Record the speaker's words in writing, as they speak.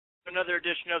another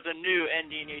edition of the new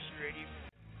ND Nation Radio.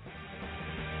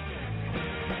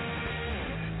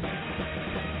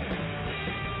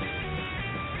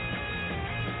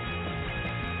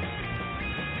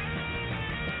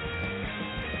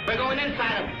 We're going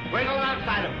inside them. We're going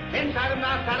outside them. Inside them and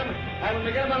outside them. And when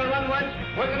we get them on the run once,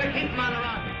 we're going to keep them on the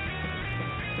run.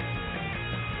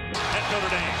 At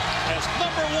Notre Dame, as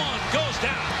number one goes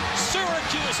down,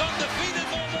 Syracuse undefeated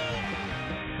no more.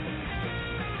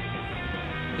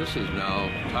 This is now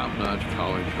top-notch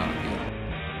college hockey.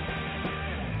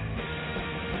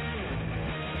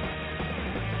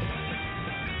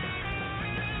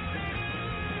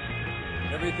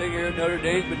 Everything here at Notre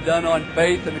Dame has been done on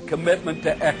faith and a commitment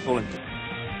to excellence.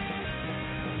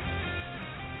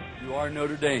 You are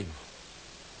Notre Dame.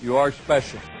 You are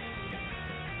special.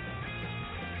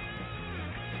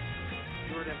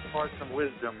 You would impart some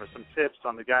wisdom or some tips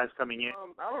on the guys coming in.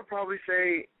 I would probably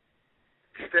say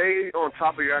stay on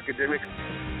top of your academics.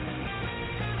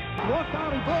 Walk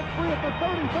out, he broke free at the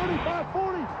 30, 35,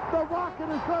 40. The Rocket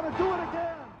is going to do it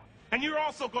again. And you're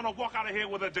also going to walk out of here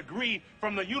with a degree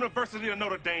from the University of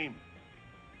Notre Dame.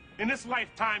 In this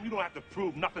lifetime, you don't have to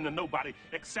prove nothing to nobody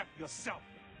except yourself.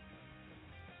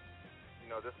 You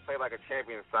know, this play like a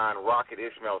champion sign, Rocket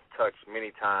Ishmael's touched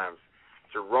many times.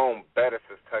 Jerome Bettis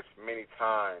has touched many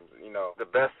times. You know, the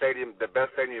best stadium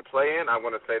you play in, I'm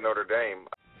going to say Notre Dame.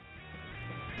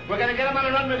 We're going to get them on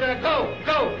the run. We're going to go,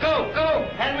 go, go, go.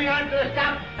 And we aren't going to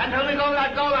stop until we go to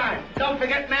that goal line. Don't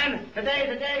forget, man, today's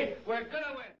the day we're going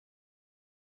to win.